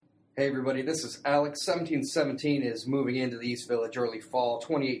Hey everybody, this is Alex. 1717 is moving into the East Village early fall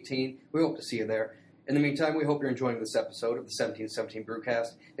 2018. We hope to see you there. In the meantime, we hope you're enjoying this episode of the 1717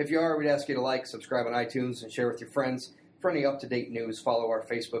 Brewcast. If you are, we'd ask you to like, subscribe on iTunes, and share with your friends. For any up-to-date news, follow our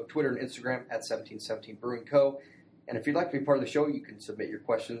Facebook, Twitter, and Instagram at 1717 Brewing Co. And if you'd like to be part of the show, you can submit your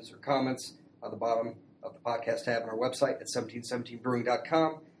questions or comments on the bottom of the podcast tab on our website at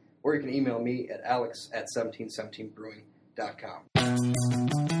 1717brewing.com, or you can email me at alex@1717brewing.com.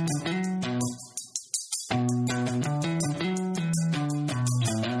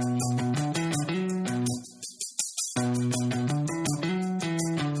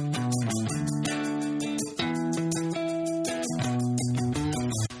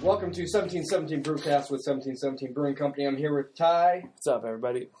 Welcome to 1717 Brewcast with 1717 Brewing Company. I'm here with Ty. What's up,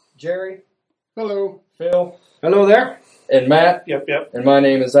 everybody? Jerry. Hello. Phil. Hello there. And Matt. Yep. And my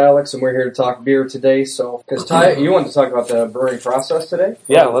name is Alex, and we're here to talk beer today. So, because Ty, you wanted to talk about the brewing process today?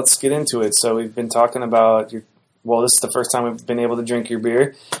 Yeah, let's get into it. So we've been talking about this is the first time we've been able to drink your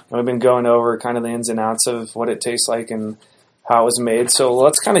beer, and we've been going over kind of the ins and outs of what it tastes like and how it was made. So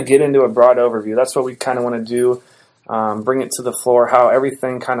let's kind of get into a broad overview. That's what we kind of want to do. Bring it to the floor, how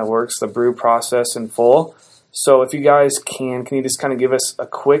everything kind of works, the brew process in full. So if you guys can you just kind of give us a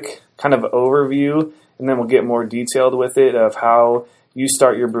quick kind of overview, and then we'll get more detailed with it of how you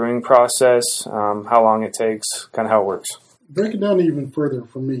start your brewing process, how long it takes, kind of how it works. Break it down even further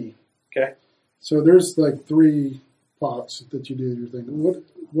for me. Okay. So there's like 3 pots that you do your thing.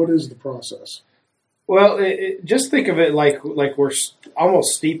 What is the process? Well, just think of it like we're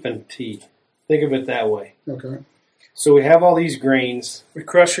almost steeping tea. Think of it that way. Okay. So we have all these grains. We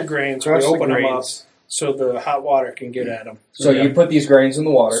crush the grains. Crush we the open them up grains. so the hot water can get at them. So you put these grains in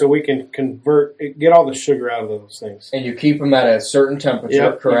the water. So we can get all the sugar out of those things. And you keep them at a certain temperature,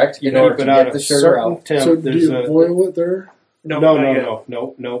 Yep. correct? You in order keep to it get at the a sugar certain out. temp. So do you boil it there? No.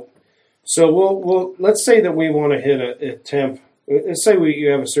 So we'll let's say that we want to hit a temp. Let's say you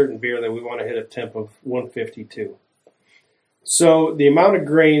have a certain beer that we want to hit a temp of 152. So the amount of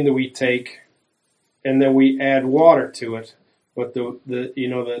grain that we take, and then we add water to it. But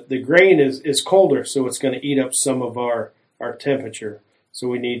the grain is colder, so it's going to eat up some of our temperature. So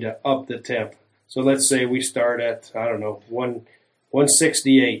we need to up the temp. So let's say we start at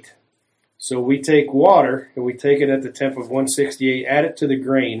 168. So we take water and we take it at the temp of 168, add it to the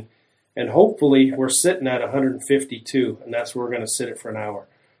grain, and hopefully we're sitting at 152, and that's where we're going to sit it for an hour.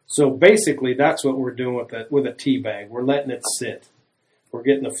 So basically, that's what we're doing with a tea bag. We're letting it sit. We're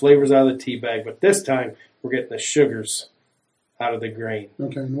getting the flavors out of the tea bag, but this time we're getting the sugars out of the grain.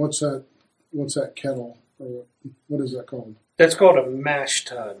 Okay, and what's that kettle? Or what is that called? That's called a mash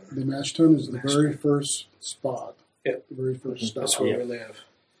tun. The mash tun is the very first spot. Yep. The very first stop. That's where we live.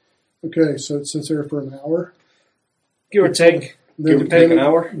 Okay, so it sits there for an hour? Give or take. Then, an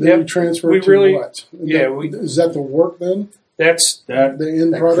hour? Then you transfer We it to really- what? yeah, Is that the work then? That's The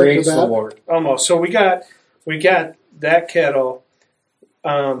end That product of creates the that? wort. almost. So we got that kettle.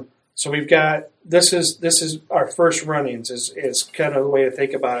 So we've got this is our first run-ins is kind of the way to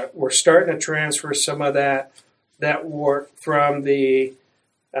think about it. We're starting to transfer some of that wort from the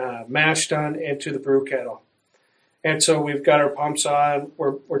mash tun into the brew kettle, and so we've got our pumps on.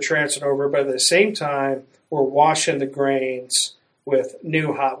 We're transferring over, but at the same time we're washing the grains with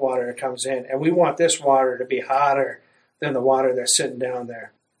new hot water that comes in, and we want this water to be hotter than the water that's sitting down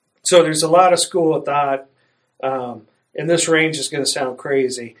there. So there's a lot of school of thought, and this range is going to sound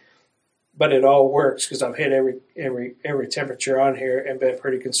crazy, but it all works because I've hit every temperature on here and been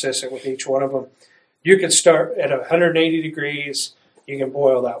pretty consistent with each one of them. You can start at 180 degrees. You can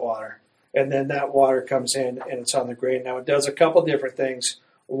boil that water, and then that water comes in and it's on the grain. Now it does a couple different things.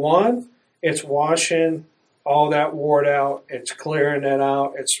 One, it's washing all that wort out. It's clearing that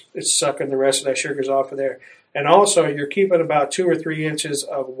out. It's sucking the rest of that sugars off of there. And also, you're keeping about 2 or 3 inches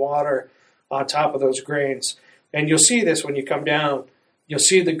of water on top of those grains. And you'll see this when you come down. You'll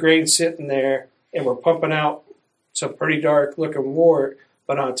see the grain sitting there, and we're pumping out some pretty dark-looking wort,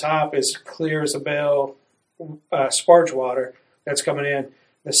 but on top is clear as a bell sparge water that's coming in.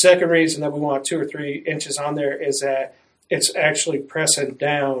 The second reason that we want 2 or 3 inches on there is that it's actually pressing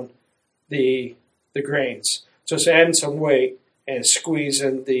down the grains. So it's adding some weight and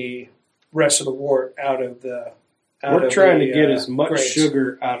squeezing the rest of the wort out of the We're trying to get as much grains.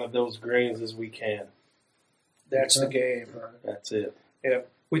 sugar out of those grains as we can. That's the game. That's it. Yeah,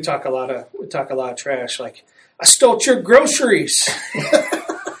 we talk a lot of trash. Like, I stole your groceries.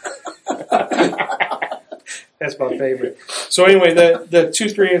 That's my favorite. So anyway, the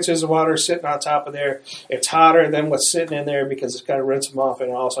 2-3 inches of water sitting on top of there. It's hotter than what's sitting in there because it's got to rinse them off, and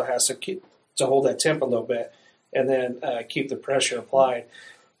it also has to hold that temp a little bit, and then keep the pressure applied.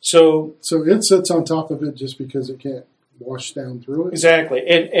 So it sits on top of it just because it can't wash down through it. exactly,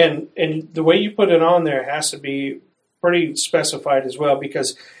 and the way you put it on there has to be pretty specified as well,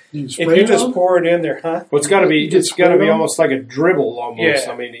 because if you just pour it in there, well, it's got to be almost like a dribble almost.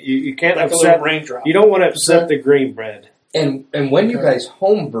 Yeah. I mean, you can't like upset a raindrop. You don't want to upset the grain bread. And when you guys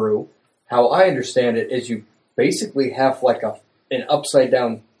homebrew, how I understand it is you basically have like an upside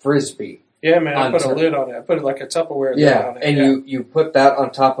down frisbee. Yeah, man, I put a lid on it. I put it like a Tupperware lid on it. And you put that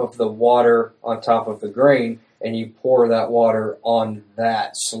on top of the water, on top of the grain, and you pour that water on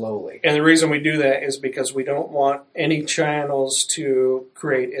that slowly. And the reason we do that is because we don't want any channels to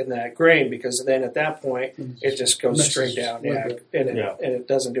create in that grain, because then at that point it just goes straight down, and it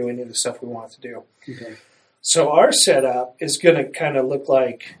doesn't do any of the stuff we want it to do. Okay. So our setup is going to kind of look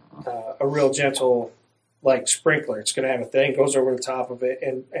like a real gentle, like sprinkler. It's going to have a thing goes over the top of it,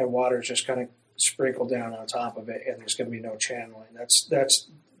 and water is just kind of sprinkled down on top of it, and there's going to be no channeling. That's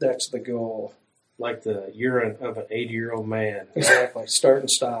the goal. Like the urine of an 80-year-old man. Exactly. Start and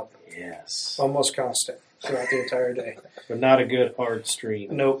stop. Yes. Almost constant throughout the entire day. But not a good hard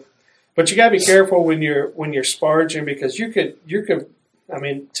stream. Nope. But you got to be careful when you're sparging, because you could. I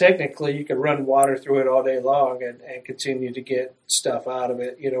mean, technically, you could run water through it all day long and continue to get stuff out of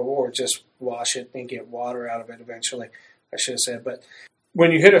it, or just wash it and get water out of it eventually. I should have said, but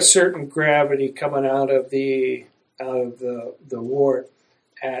when you hit a certain gravity coming out of the wort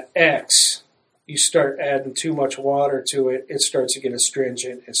at X, you start adding too much water to it. It starts to get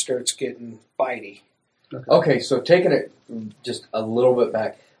astringent. It starts getting bitey. Okay, so taking it just a little bit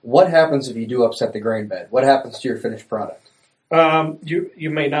back, what happens if you do upset the grain bed? What happens to your finished product? You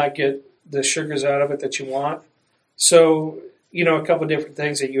may not get the sugars out of it that you want. So, a couple of different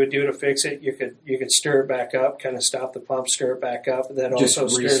things that you would do to fix it. You could stir it back up, kind of stop the pump, stir it back up. That just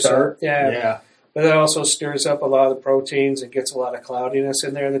also restart? stirs up. Yeah. But that also stirs up a lot of the proteins. It gets a lot of cloudiness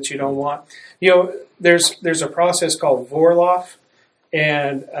in there that you don't want. There's a process called Vorloff,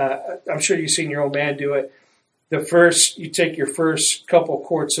 and I'm sure you've seen your old man do it. You take your first couple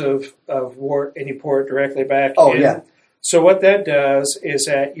quarts of wort and you pour it directly back in. Oh, yeah. So what that does is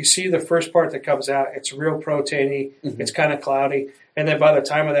that you see the first part that comes out, it's real proteiny, it's kind of cloudy, and then by the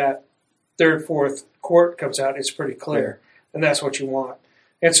time of that third, fourth quart comes out, it's pretty clear, and that's what you want.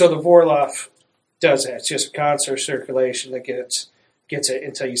 And so the Vorloff does that. It's just a constant circulation that gets it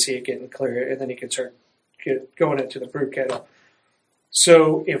until you see it getting clear, and then you can start going into the brew kettle.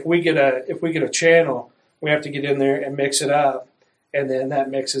 So if we get a channel, we have to get in there and mix it up. And then that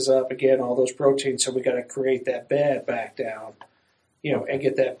mixes up, again, all those proteins. So we got to create that bed back down, and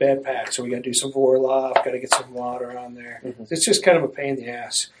get that bed packed. So we got to do some Vorloff, got to get some water on there. Mm-hmm. It's just kind of a pain in the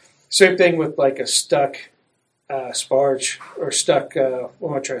ass. Same thing with like a stuck sparge or stuck, what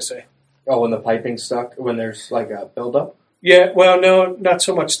am I trying to say? Oh, when the piping's stuck, when there's like a buildup? Yeah, well, no, not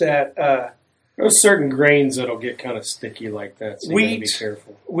so much that. There's certain grains that'll get kind of sticky like that, so you got to be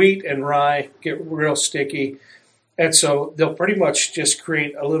careful. Wheat and rye get real sticky. And so they'll pretty much just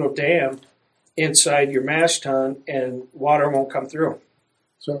create a little dam inside your mash tun, and water won't come through.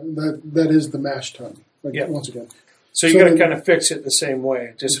 So that is the mash tun. Once again. So you got to kind of fix it the same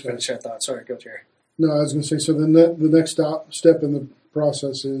way. Just to finish that thought. Sorry, go Jerry. No, I was going to say. So then the next step in the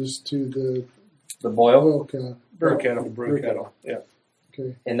process is to the boil brew kettle. Yeah.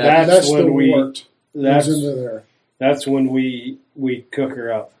 Okay. And that's when the wort. That's into there. That's when we cook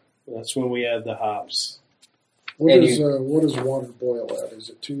her up. That's when we add the hops. What does water boil at? Is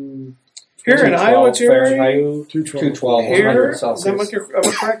it 2? Here in Iowa, Jerry, 212. Here, I'm going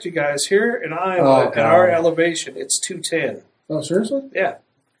to correct you guys. Here in Iowa, at our elevation, it's 210. Oh, seriously? Yeah.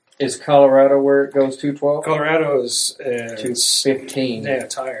 Is Colorado where it goes 212? Colorado is 215. Yeah,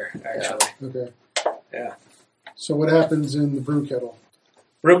 it's higher, actually. Yeah. Okay. Yeah. So what happens in the brew kettle?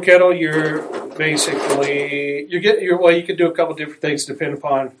 Brew kettle, you're basically you can do a couple different things depending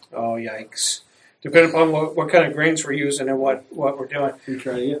upon. Oh, yikes! Depending upon what kind of grains we're using and what we're doing.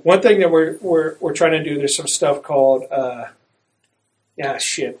 One thing that we're trying to do, there's some stuff called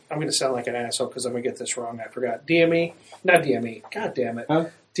shit. I'm going to sound like an asshole because I'm going to get this wrong. I forgot. DME, not DME. God damn it. Huh?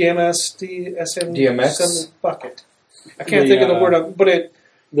 DMS, DSM, DMX bucket. I can't think of the word, but it.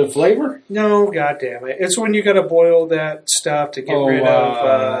 The flavor? No, God damn it! It's when you got to boil that stuff to get rid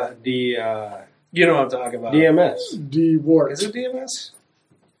of you know what I'm talking about. DMS. D-wort. Is it DMS?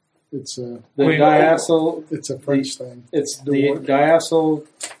 It's the diacyl. It's a French thing. It's the diacyl.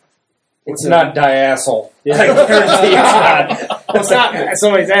 It's not diacyl. Yeah. It's not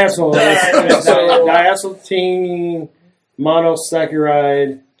somebody's asshole. It's diacyltene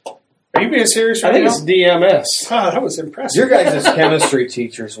monosaccharide. Are you being serious right I think now? it's DMS. Oh, that was impressive. Your guys' chemistry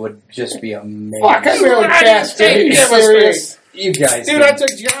teachers would just be amazing. Fuck, I barely passed it. chemistry. You guys, Dude, I took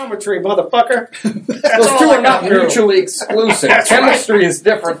geometry, motherfucker. That's those all two I are got not through. mutually exclusive. Chemistry is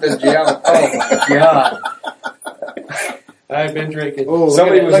different than geometry. Oh my god! I've been drinking. Oh,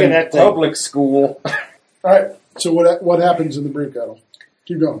 Somebody was look at in that thing. public school. All right. So what happens in the brew kettle?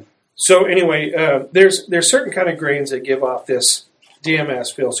 Keep going. So anyway, there's certain kind of grains that give off this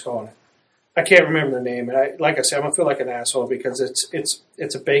DMS. Phil's calling it. I can't remember the name, and like I said, I'm gonna feel like an asshole because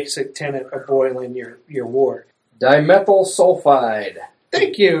it's a basic tenet of boiling your wort. Dimethyl sulfide.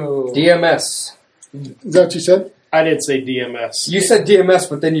 Thank you. DMS. Is that what you said? I did say DMS. You said DMS,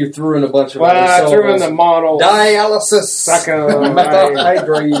 but then you threw in a bunch of Well, other I threw in syllables. the model. Dialysis.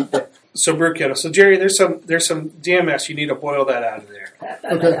 Methylhydrate. So brew kettle. So Jerry, there's some DMS. You need to boil that out of there.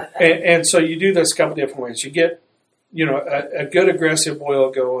 Okay. And so you do this a couple different ways. You get a good aggressive boil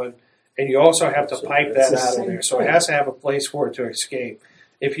going, and you also have to pipe that out of there. So it has to have a place for it to escape.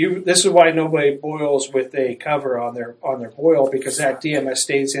 This is why nobody boils with a cover on their boil, because that DMS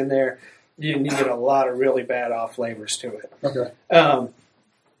stays in there. You get a lot of really bad off flavors to it. Okay.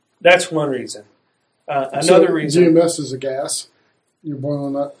 That's one reason. Another reason. DMS is a gas. You're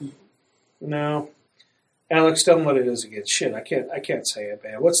boiling that. No, Alex, tell them what it is again. Shit, I can't say it,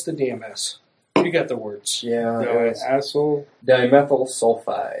 man. What's the DMS? You got the words. Yeah. No, asshole. Dimethyl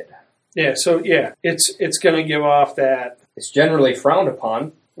sulfide. Yeah. So yeah, it's going to give off that. It's generally frowned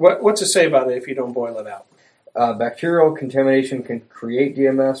upon. What's it say about it if you don't boil it out? Bacterial contamination can create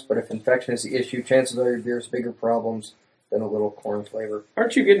DMS, but if infection is the issue, chances are your beer has bigger problems than a little corn flavor.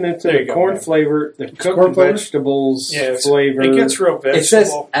 Aren't you getting into There you the go, corn man. flavor, the cooked corn flavor? vegetables Yeah, flavor? It gets real vegetable. It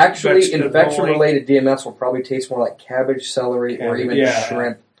says actually vegetable-y. infection-related DMS will probably taste more like cabbage, celery, or even Yeah.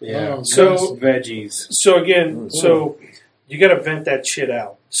 shrimp. Yeah. Oh, So- veggies. So again, so you got to vent that shit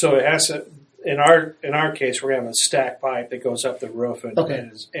out. So it has to. In our case, we're having a stack pipe that goes up the roof and, Okay.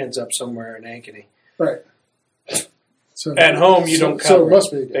 and ends up somewhere in Ankeny. Right. So At home, you don't So cover it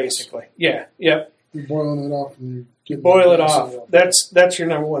must be a gas. basically. Yeah. Yep. You're boiling it off and you get Boil it gas off. in it. That's your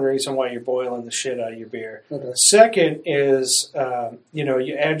number one reason why you're boiling the shit out of your beer. Okay. Second is,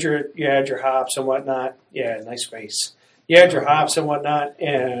 you add your hops and whatnot. Yeah, nice face. You add your hops and whatnot,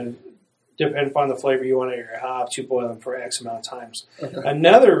 and depending upon the flavor you want of your hops, you boil them for X amount of times. Okay.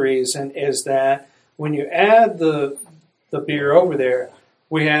 Another reason is that when you add the beer over there,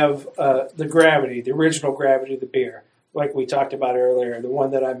 we have the gravity, the original gravity of the beer. Like we talked about earlier, the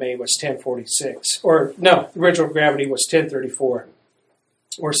one that I made was 1046. Or, no, the original gravity was 1034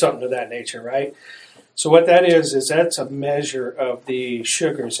 or something of that nature, right? So what that is that's a measure of the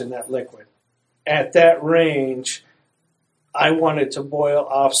sugars in that liquid. At that range, I wanted to boil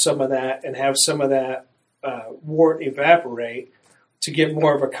off some of that and have some of that wort evaporate to get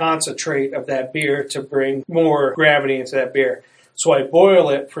more of a concentrate of that beer to bring more gravity into that beer. So I boil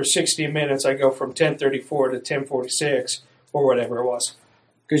it for 60 minutes. I go from 1034 to 1046 or whatever it was.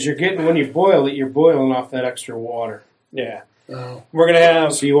 Because when you boil it, you're boiling off that extra water. Yeah. Oh. We're going to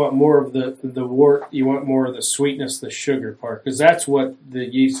have... So you want more of the wort, you want more of the sweetness, the sugar part, because that's what the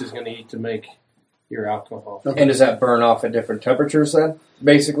yeast is going to eat to make your alcohol. Okay. And does that burn off at different temperatures then?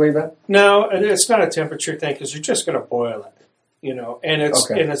 Basically then? No, it's not a temperature thing because you're just going to boil it. And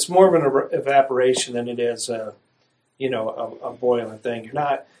it's more of an evaporation than it is a boiling thing. You're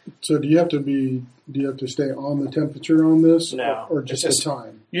not... So do you have to stay on the temperature on this? No. Or just It's the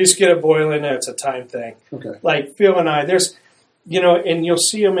time? You just get it boiling and it's a time thing. Okay. Like Phil and I, there's, and you'll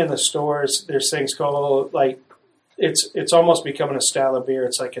see them in the stores. There's things called it's almost becoming a style of beer.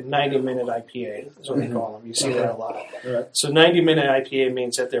 It's like a 90-minute IPA is what they call them. You see that a lot. Right. So 90-minute IPA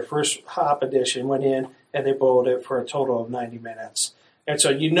means that their first hop addition went in and they boiled it for a total of 90 minutes. And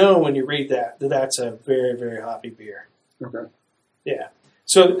so when you read that's a very, very hoppy beer. Okay. Yeah.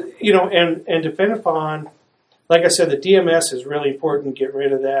 So, and depending upon, like I said, the DMS is really important to get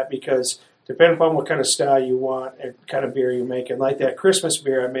rid of that because depending upon what kind of style you want and kind of beer you're making, like that Christmas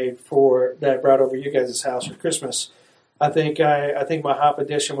beer I made that I brought over you guys' house for Christmas, I think my hop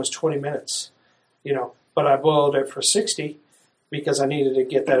addition was 20 minutes, but I boiled it for 60 because I needed to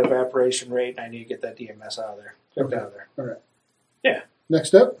get that evaporation rate and I need to get that DMS out of there. Okay. Out of there. All right. Yeah.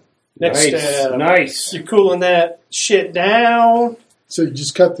 Next up? Next, Nice. You're cooling that shit down So you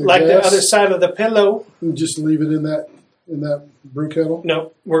just cut the like gas the other side of the pillow. and just leave it in that brew kettle?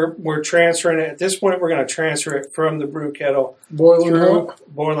 No, we're transferring it. At this point, we're going to transfer it from the brew kettle Boiling through hot?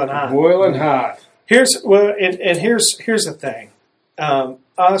 boiling hot. Boiling hot. Here's the thing.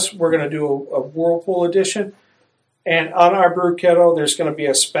 We're going to do a whirlpool edition, and on our brew kettle, there's going to be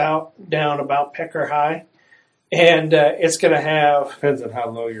a spout down about pecker high, And it's going to have... Depends on how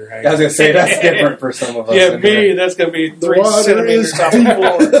low you're hanging. I was going to say, that's different for some of us. Yeah, me, that's going to be 3 centimeters off the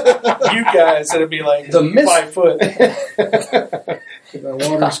floor. You guys, it'll be like 5 foot. That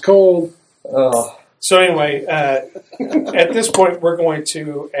water's cold. Oh. So anyway, at this point, we're going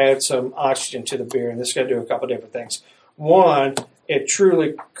to add some oxygen to the beer, and this is going to do a couple different things. One, it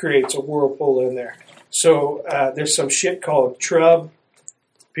truly creates a whirlpool in there. So there's some shit called trub.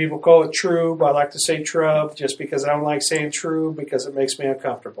 People call it trube. I like to say trub just because I don't like saying true because it makes me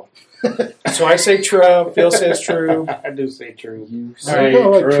uncomfortable. So I say trub. Phil says trube. I do say true. You say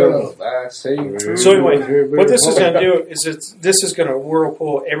true. I say true. So anyway, what this is going to do is this is going to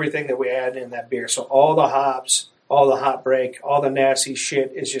whirlpool everything that we add in that beer. So all the hops, all the hop break, all the nasty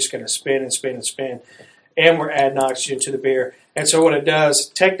shit is just going to spin and spin and spin. And we're adding oxygen to the beer. And so what it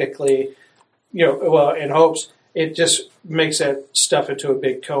does, technically, in hopes, it just makes that stuff into a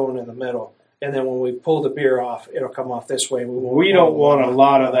big cone in the middle. And then when we pull the beer off, it'll come off this way. We don't want a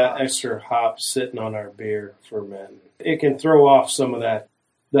lot of that extra hop sitting on our beer fermenting. It can throw off some of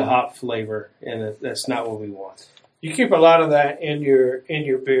the hop flavor, and that's not what we want. You keep a lot of that in your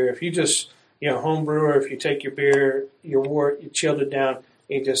beer. If you just, home brewer, if you take your beer, your wort, you chilled it down,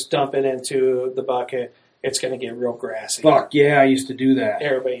 you just dump it into the bucket, it's going to get real grassy. Fuck yeah, I used to do that.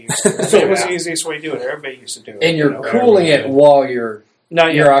 Everybody used to. It was the easiest way to do it. Everybody used to do it. And you're cooling it while you're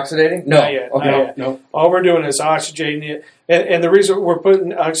oxidating? No. Not yet. Okay. Not yet. No. All we're doing is oxygenating it. And the reason we're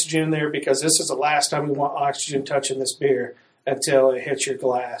putting oxygen in there because this is the last time we want oxygen touching this beer until it hits your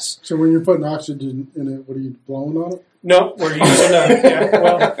glass. So when you're putting oxygen in it, what are you blowing on it? No, we're using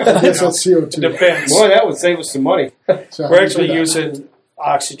I guess that's CO2. Depends. Boy, that would save us some money. So We're actually using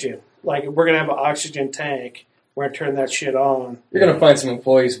oxygen. Like, we're going to have an oxygen tank. We're going to turn that shit on. You're going to find some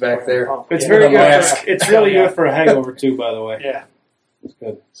employees back there. It's very good. It's really good for a hangover, too, by the way. Yeah. It's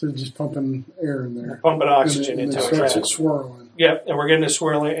good. So you're just pumping air in there. Pumping oxygen and into it it. starts it swirling. Yep, and we're getting it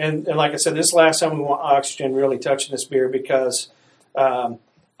swirling. And like I said, this is the last time we want oxygen really touching this beer because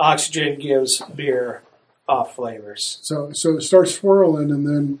oxygen gives beer off flavors. So it starts swirling, and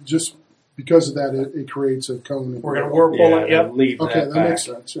then just because of that, it creates a cone. We're going to whirlpool it. Yep. Leave Okay, that that makes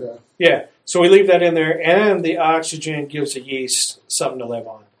sense. Yeah. Yeah. So we leave that in there, and the oxygen gives the yeast something to live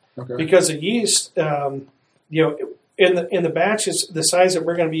on. Okay. Because the yeast, in the batches, the size that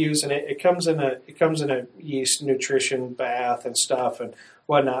we're going to be using it comes in a yeast nutrition bath and stuff and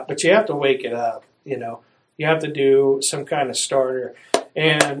whatnot. But you have to wake it up. You have to do some kind of starter.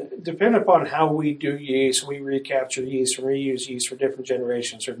 And depending upon how we do yeast, we recapture yeast and reuse yeast for different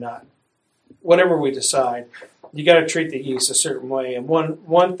generations or not. Whatever we decide, you got to treat the yeast a certain way. And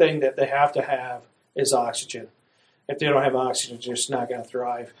one thing that they have to have is oxygen. If they don't have oxygen, they're just not going to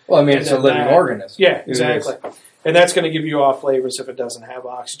thrive. Well, I mean, it's a living organism. Yeah, exactly. And that's going to give you off flavors if it doesn't have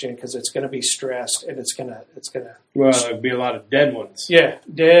oxygen because it's going to be stressed and it's going to. Well, there'd be a lot of dead ones. Yeah,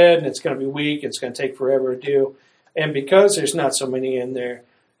 dead, and it's going to be weak. It's going to take forever to do. And because there's not so many in there,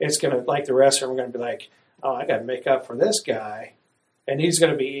 it's going to, like the rest of them, we're going to be like, oh, I got to make up for this guy. And he's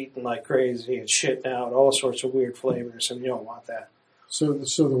going to be eating like crazy and shitting out all sorts of weird flavors, and you don't want that. So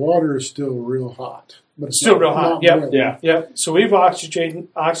the water is still real hot. But it's Still real hot, yep. boiling. Yep. So we've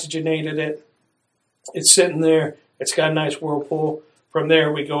oxygenated it. It's sitting there. It's got a nice whirlpool. From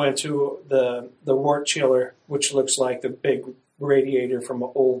there, we go into the wort chiller, which looks like the big radiator from an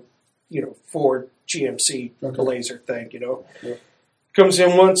old, Ford GMC Blazer thing, Yeah. Comes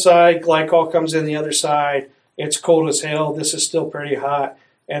in one side, glycol comes in the other side. It's cold as hell. This is still pretty hot.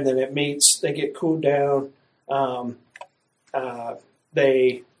 And then it meets. They get cooled down. From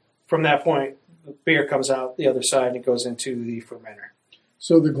that point, the beer comes out the other side and it goes into the fermenter.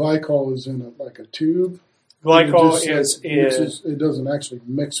 So the glycol is in a tube? Glycol it doesn't actually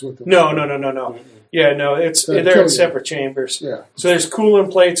mix with the No. water. Mm-hmm. Yeah, no, they're in separate chambers. Yeah. So there's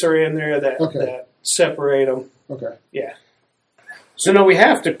cooling plates are in there that separate them. Okay. Yeah. So no, we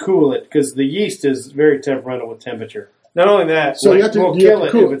have to cool it because the yeast is very temperamental with temperature. Not only that, So you have to, we'll you have kill to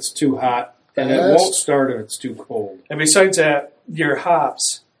it cool if it's too hot, and it Fast. won't start if it's too cold. and besides that, your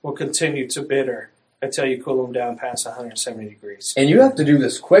hops will continue to bitter until you cool them down past 170 degrees. And you have to do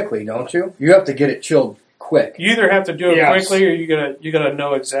this quickly, don't you? You have to get it chilled quick. You either have to do it Yes. quickly, or you gotta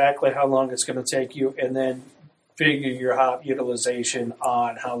know exactly how long it's going to take you, and then figure your hop utilization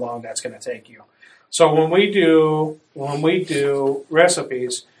on how long that's going to take you. So when we do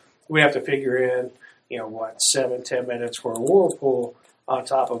recipes, we have to figure in 7-10 minutes for a whirlpool on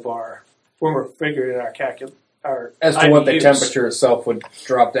top of when we're figuring our As to what the IBUs. temperature itself would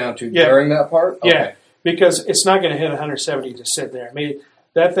drop down to Yeah. during that part? Okay. Yeah, because it's not going to hit 170 to sit there. I mean,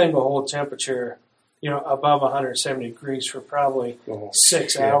 that thing will hold temperature, above 170 degrees for probably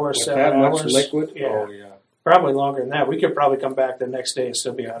 6 hours, With 7 that hours. much liquid? Yeah. Oh, yeah. Probably longer than that. We could probably come back the next day and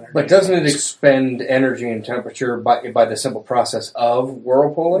still be 100. But doesn't it expend energy and temperature by the simple process of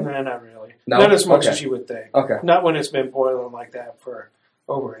whirlpooling? Nah, not really. No? Not as much Okay. as you would think. Okay. Not when it's been boiling like that for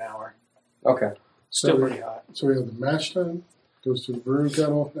over an hour. Okay. Still So- pretty hot. So we have the mash tun, goes to the brewing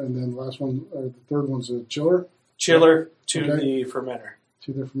kettle, and then the last one, the third one's a chiller Chiller to Okay. the fermenter.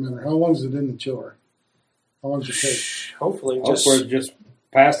 to the fermenter. How long is it in the chiller? How long does it take? Hopefully, Just, we're just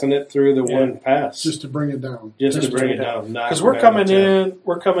passing it through the one pass. Just to bring it down. Just to bring it down. because we're coming in.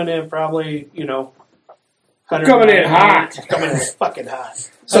 We're coming in probably Coming in hot. Coming in fucking hot.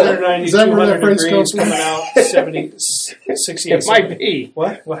 So, 190, is that where that 200 phrase degrees comes from? coming out 70, 68. It might be.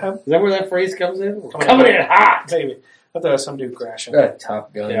 What? What happened? Is that where that phrase comes in? We're Coming coming in in hot. Maybe. I thought it was some dude crashing.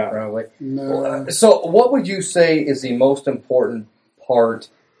 Top Gun, Yeah. probably. No. So, what would you say is the most important part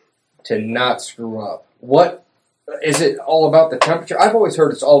to not screw up? What is it all about the temperature? I've always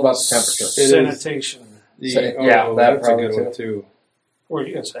heard it's all about the temperature. It is. Sanitation. Yeah, that that's a probably good too. one too. What were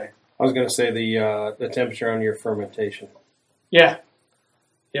you going to say? I was going to say the temperature on your fermentation. Yeah.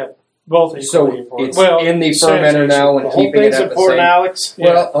 Yep. Both equally So important. it's in the fermenter sanitation. now and The whole keeping it thing's at the important, same. Alex.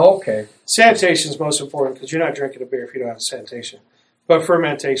 Well, okay. Sanitation is most important because you're not drinking a beer if you don't have sanitation. But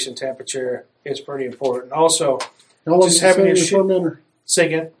fermentation temperature is pretty important. Also, How long Just does it having stay your in the fermenter? say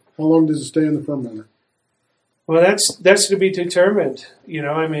again. How long does it stay in the fermenter? Well, that's to be determined.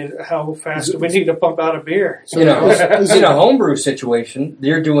 How fast do we need to pump out a beer? So in is it- a homebrew situation,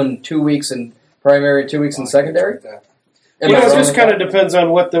 you're doing 2 weeks in primary, 2 weeks in secondary. Am I It wrong just with kind of that? depends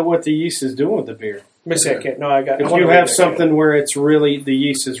on what the yeast is doing with the beer. Let me say, okay, no, I got. If you have something where it's really the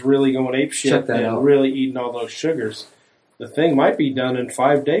yeast is really going ape Check shit that and out. really eating all those sugars, the thing might be done in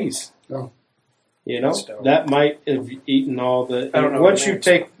 5 days. Oh. That's dope. That might have eaten all the. I don't know Once the you names.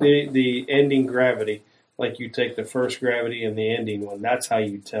 take the ending gravity, like you take the first gravity and the ending one, that's how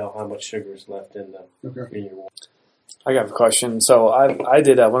you tell how much sugar is left in Okay. in your water. I got a question. So I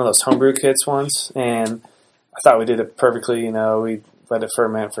did one of those homebrew kits once, and I thought we did it perfectly. We let it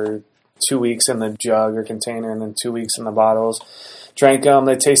ferment for 2 weeks in the jug or container, and then 2 weeks in the bottles. Drank them;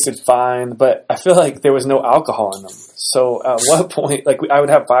 they tasted fine, but I feel like there was no alcohol in them. So at what point, I would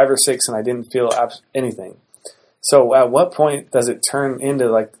have 5 or 6, and I didn't feel anything. So at what point does it turn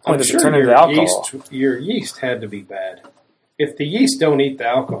into I'm does sure it turn into alcohol? your yeast had to be bad. If the yeast don't eat the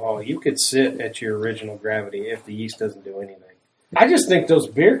alcohol, you could sit at your original gravity if the yeast doesn't do anything. I just think those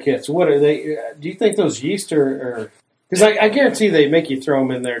beer kits, what are they? Do you think those yeast are because I guarantee they make you throw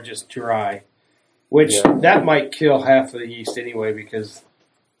them in there just dry, which that might kill half of the yeast anyway because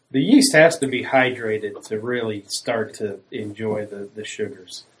the yeast has to be hydrated to really start to enjoy the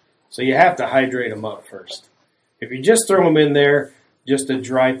sugars. So you have to hydrate them up first. If you just throw them in there, just a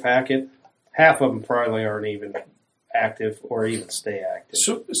dry packet, half of them probably aren't even active or even stay active.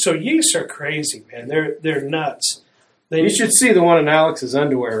 So yeast are crazy, man. They're nuts. You should see the one in Alex's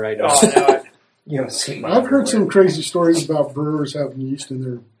underwear right now. Oh, no, You don't see my I've heard underwear. some crazy stories about brewers having yeast in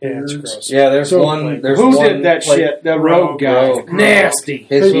their yeah, it's beers. gross. Yeah, there's So, one. There's Who one, did that shit? The rogue guy. Rogue. Nasty.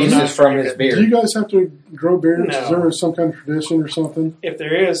 His Hey, yeast do is from his Do you beard. guys have to grow beers? No. Is there some kind of tradition or something? If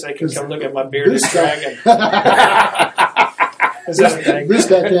there is, they can come look at my bearded This guy- dragon. Is that a thing? This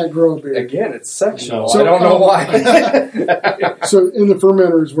guy can't grow a beer. Again, it's sectional. So, I don't know why. So in the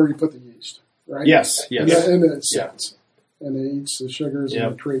fermenter is where you put the yeast, right? Yes, yes. And then it Yeah. sets. And it eats the sugars Yep.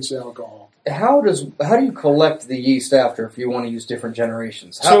 and it creates the alcohol. How do you collect the yeast after if you want to use different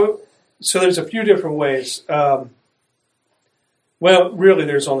generations? How, So there's a few different ways. Well, really,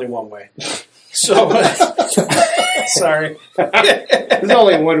 there's only one way. So, sorry. There's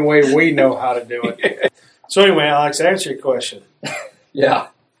only one way we know how to do it. So anyway, Alex, to answer your question. yeah.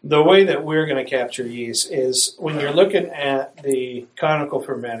 The way that we're going to capture yeast is when you're looking at the conical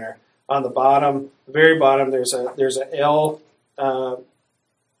fermenter on the bottom, the very bottom. There's a L,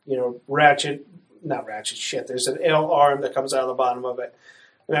 ratchet, not ratchet. Shit. There's an L arm that comes out of the bottom of it,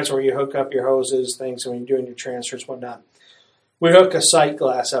 and that's where you hook up your hoses, things when you're doing your transfers, whatnot. We hook a sight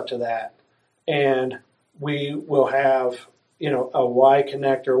glass up to that, and we will have a Y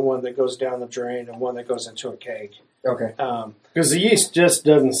connector, one that goes down the drain, and one that goes into a keg. Okay. Because the yeast just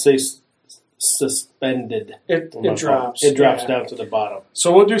doesn't stay suspended. It drops. It drops yeah. down to the bottom.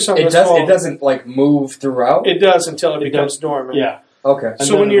 So we'll do something. It doesn't move throughout. It does until it It becomes does. dormant. Yeah. Okay. And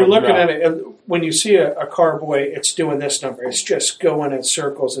So then when you're it'll looking drop. at it, when you see a carboy, it's doing this number. It's just going in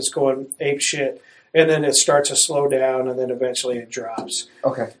circles. It's going ape shit. And then it starts to slow down, and then eventually it drops.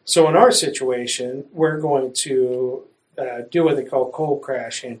 Okay. So in our situation, we're going to do what they call cold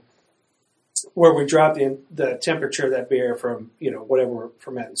crashing, where we drop the temperature of that beer from, whatever we're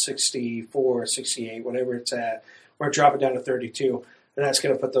fermenting, 64, 68, whatever it's at. We're going to drop it down to 32, and that's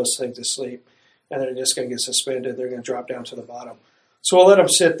going to put those things to sleep. and they're just going to get suspended. They're going to drop down to the bottom. So we'll let them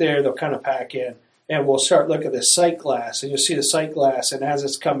sit there. They'll kind of pack in, and we'll start looking at this sight glass, and you'll see the sight glass, and as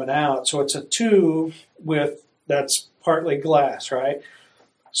it's coming out, so it's a tube that's partly glass, right?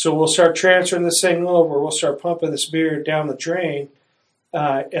 So we'll start transferring this thing over. We'll start pumping this beer down the drain,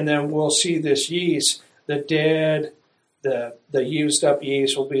 and then we'll see this yeast, the used up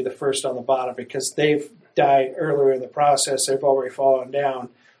yeast will be the first on the bottom because they've died earlier in the process. They've already fallen down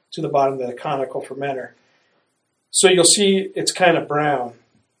to the bottom of the conical fermenter. So you'll see it's kind of brown,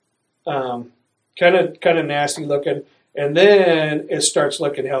 kind of nasty looking, and then it starts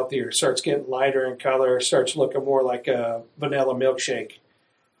looking healthier. It starts getting lighter in color. It starts looking more like a vanilla milkshake,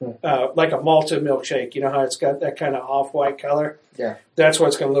 like a malted milkshake. You know how it's got that kind of off-white color? Yeah, that's what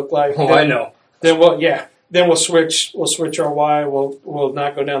it's going to look like. Oh, then, I know. Then we'll switch our Y. We'll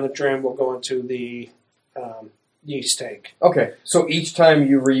not go down the drain. We'll go into the yeast tank. Okay, so each time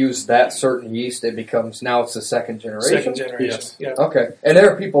you reuse that certain yeast, it becomes now it's the second generation. Second generation. Yes. Yeah. Okay, and there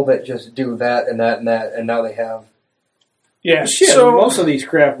are people that just do that and that and that, and now they have. Yeah. Shit, So most of these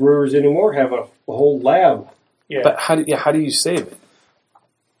craft brewers anymore have a whole lab. yeah. But how do you save it?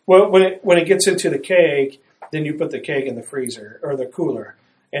 Well, when it gets into the keg, then you put the keg in the freezer or the cooler,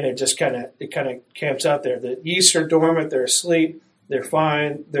 and it just kind of camps out there. The yeast are dormant; they're asleep, they're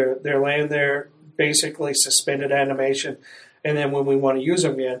fine, they're laying there, basically suspended animation. And then when we want to use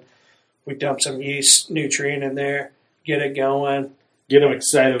them again, we dump some yeast nutrient in there, get it going, Get them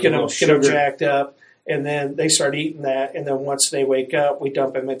excited. get with them jacked up, and then they start eating that. And then once they wake up, we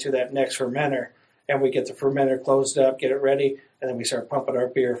dump them into that next fermenter, and we get the fermenter closed up, get it ready, and then we start pumping our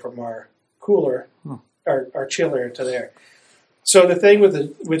beer from our cooler, our chiller into there. So the thing with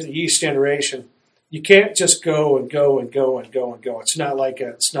the yeast generation, you can't just go and go and go and go and go. It's not like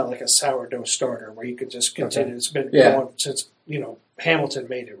a sourdough starter where you could just continue. Okay. It's been going since Hamilton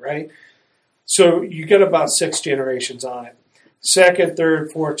made it, right? So you get about 6 generations on it. Second,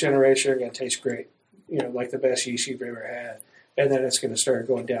 third, fourth generation are going to taste great, like the best yeast you've ever had. And then it's going to start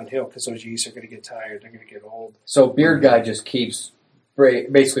going downhill because those yeasts are going to get tired. They're going to get old. So Beard Guy just keeps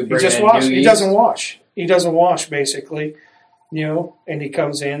basically bringing in new yeast? He doesn't wash. He doesn't wash, basically. And he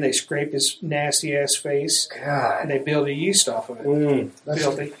comes in, they scrape his nasty-ass face, God. and they build a yeast off of it.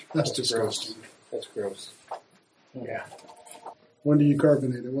 Filthy. That's disgusting. That's gross. Yeah. When do you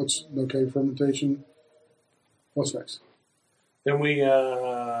carbonate it? What's fermentation? What's next? Then we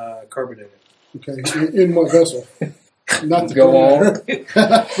carbonate it. Okay, in what vessel? Not the Go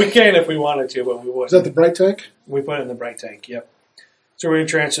on. We can if we wanted to, but we wouldn't. Is that the bright tank? We put it in the bright tank, yep. So we're going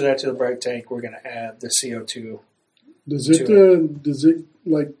to transfer that to the bright tank. We're going to add the CO2. Does it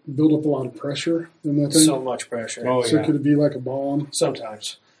like build up a lot of pressure in that thing? So much pressure. Oh, So yeah. could it be like a bomb?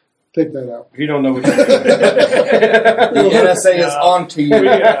 Sometimes. Take that out. If you don't know what you're doing. The NSA is on to you.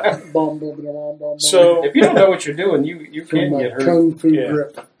 Yeah. Bomb, bomb, bomb, bomb, bomb. So If you don't know what you're doing, you from can my get hurt. kung fu Yeah.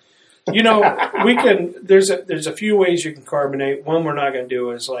 grip. we can. There's a few ways you can carbonate. One we're not going to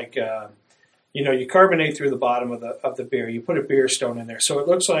do is like, you carbonate through the bottom of the beer. You put a beer stone in there, so it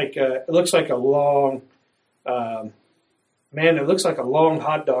looks like a long, it looks like a long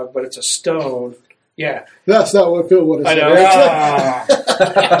hot dog, but it's a stone. Yeah, That's not what Phil would have I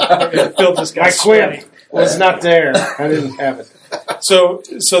said. know. Phil just got I quit. sweaty. Was not there. I didn't have it. So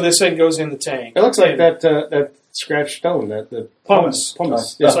this thing goes in the tank. It looks like that scratched stone. The Pumice.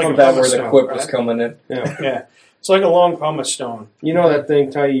 Pumice. It's Yeah, like a that where pumice the stone, quip was right? coming in. Yeah. Yeah, it's like a long pumice stone. You know that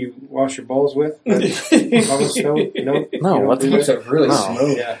thing, Ty, you wash your balls with? Pumice stone? No? No, what the It looks heck? really No.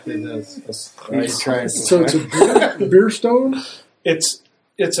 smooth. Yeah, it does. Right. You should try it. So it's a beer stone?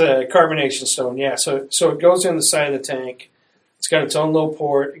 It's a carbonation stone, yeah. So it goes in the side of the tank. It's got its own little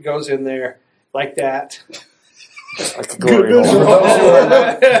port. It goes in there like that. Like a glory Good hole.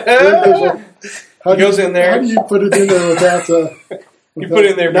 visual. How It goes in there. How do you put it in there without You put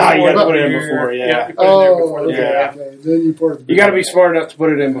it in there No, before. you gotta put it in the before, beer. yeah. You put it in there before the okay, beer. Yeah. okay. Then you pour it. You got to be smart enough to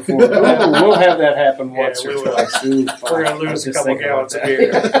put it in before. We'll have that happen once we or will. twice. Ooh, We're going to lose a couple gallons of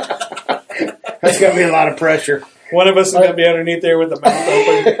beer. That's going to be a lot of pressure. One of us is going to be underneath there with the mouth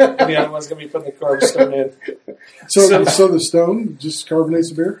open, and the other one's going to be putting the carb stone in. So the stone just carbonates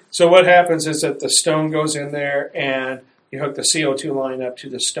the beer? So what happens is that the stone goes in there, and you hook the CO2 line up to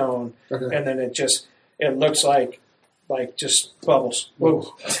the stone, Okay. and then it looks like just bubbles.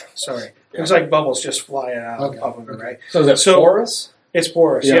 Whoa, sorry. It looks like bubbles just flying out Okay. of it, right? So is it porous? It's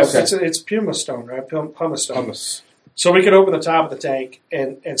porous. Yeah, Yes, okay. it's pumice stone, right? Pumice stone. Hummus. So we could open the top of the tank,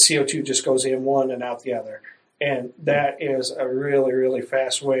 and CO2 just goes in one and out the other. And that is a really, really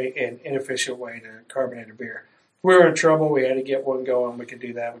fast way and inefficient way to carbonate a beer. If we were in trouble, we had to get one going, we could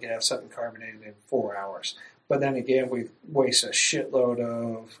do that. We could have something carbonated in 4 hours. But then again, we waste a shitload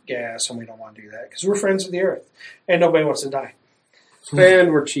of gas, and we don't want to do that because we're friends of the earth, and nobody wants to die.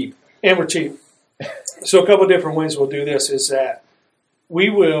 And we're cheap. And we're cheap. So a couple of different ways we'll do this is that we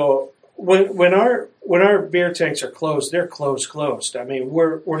will, when our beer tanks are closed, they're closed. I mean,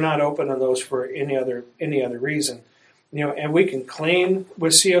 we're not opening those for any other reason, and we can clean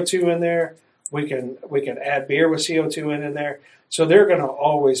with CO2 in there. We can add beer with CO2 in there. So they're going to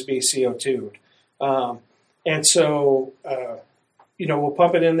always be CO2'd. And so, we'll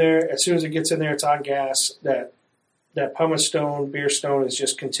pump it in there. As soon as it gets in there, it's on gas. That pumice stone, beer stone is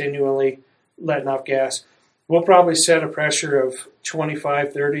just continually letting off gas. We'll probably set a pressure of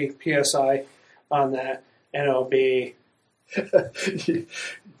 25, 30 PSI on that, and it'll be...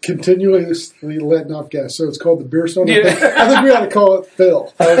 Continuously letting off gas. So it's called the beer stone. Yeah. I think we ought to call it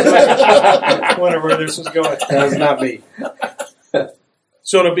Phil. I wonder where this is going. That was not me.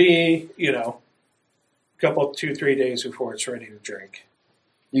 So it'll be, a couple, 2-3 days before it's ready to drink.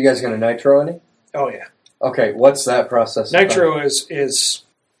 You guys going to nitro any? Oh, yeah. Okay, what's that process? Nitro is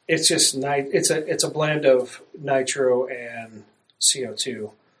it's just it's a blend of nitro and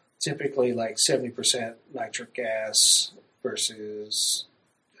CO2. Typically like 70% nitric gas versus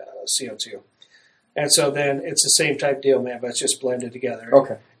CO2. And so then it's the same type deal, man, but it's just blended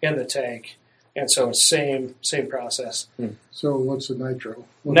together in the tank. And so it's same process. So what's the nitro?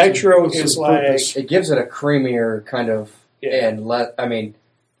 Nitro what's is the like purpose? It gives it a creamier kind of and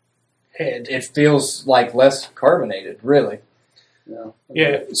head. it feels like less carbonated, really. Yeah.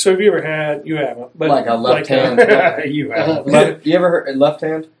 Yeah. So have you ever had? You haven't, but Like a left hand. You have. You ever heard left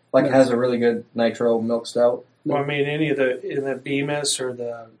hand? Like it has a really good nitro milk stout. Well, I mean, any of the Bemis or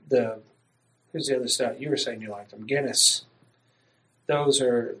the who's the other stout? You were saying you liked them, Guinness. Those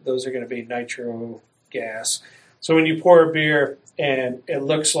are going to be nitro gas. So when you pour a beer and it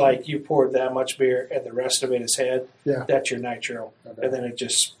looks like you poured that much beer and the rest of it is head, that's your nitro, and then it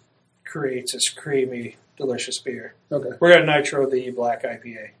just creates this creamy, delicious beer. Okay. We're going to nitro the Black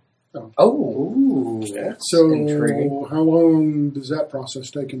IPA. Oh, Yeah. So intriguing. how long does that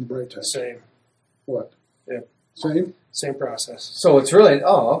process take in the bright tank? Same. What? Yep. Same process. So it's really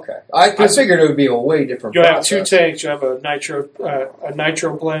okay. I figured it would be a way different. You'll have process. 2 tanks. You have a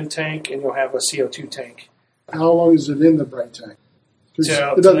nitro blend tank, and you'll have a CO2 tank. How long is it in the bright tank? 'Cause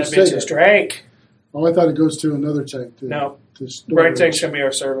So it doesn't that say bitch is that. drank. Oh, I thought it goes to another tank. No. To store Bright it. tank's going to be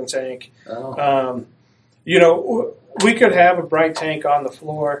our serving tank. Oh. We could have a bright tank on the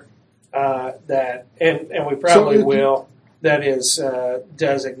floor that, and we probably So will, that is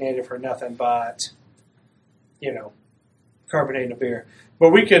designated for nothing but, carbonated beer. But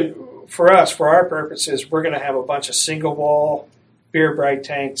we can, for our purposes, we're going to have a bunch of single wall beer bright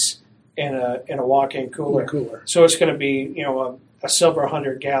tanks in a walk-in cooler. So it's going to be, a silver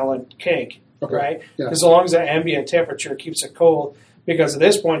 100-gallon keg, right? Yeah. As long as the ambient temperature keeps it cold, because at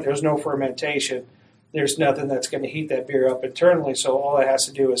this point there's no fermentation. There's nothing that's going to heat that beer up internally, so all it has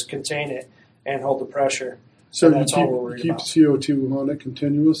to do is contain it and hold the pressure. So and that's all we're you worried keep about. CO2 on it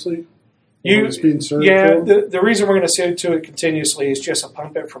continuously? While it's being served? Yeah, for? the reason we're going to CO2 it continuously is just to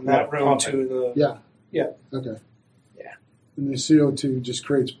pump it from that room pump to the... Yeah. Yeah. Okay. Yeah. And the CO2 just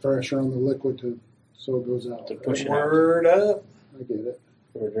creates pressure on the liquid so it goes out. To push it out. Word up. I get it.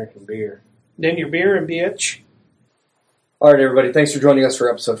 We're drinking beer. Then your beer and bitch. All right, everybody. Thanks for joining us for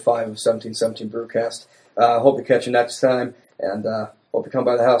episode 5 of 1717 Brewcast. Hope you catch you next time, and hope you come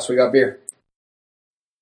by the house. We got beer.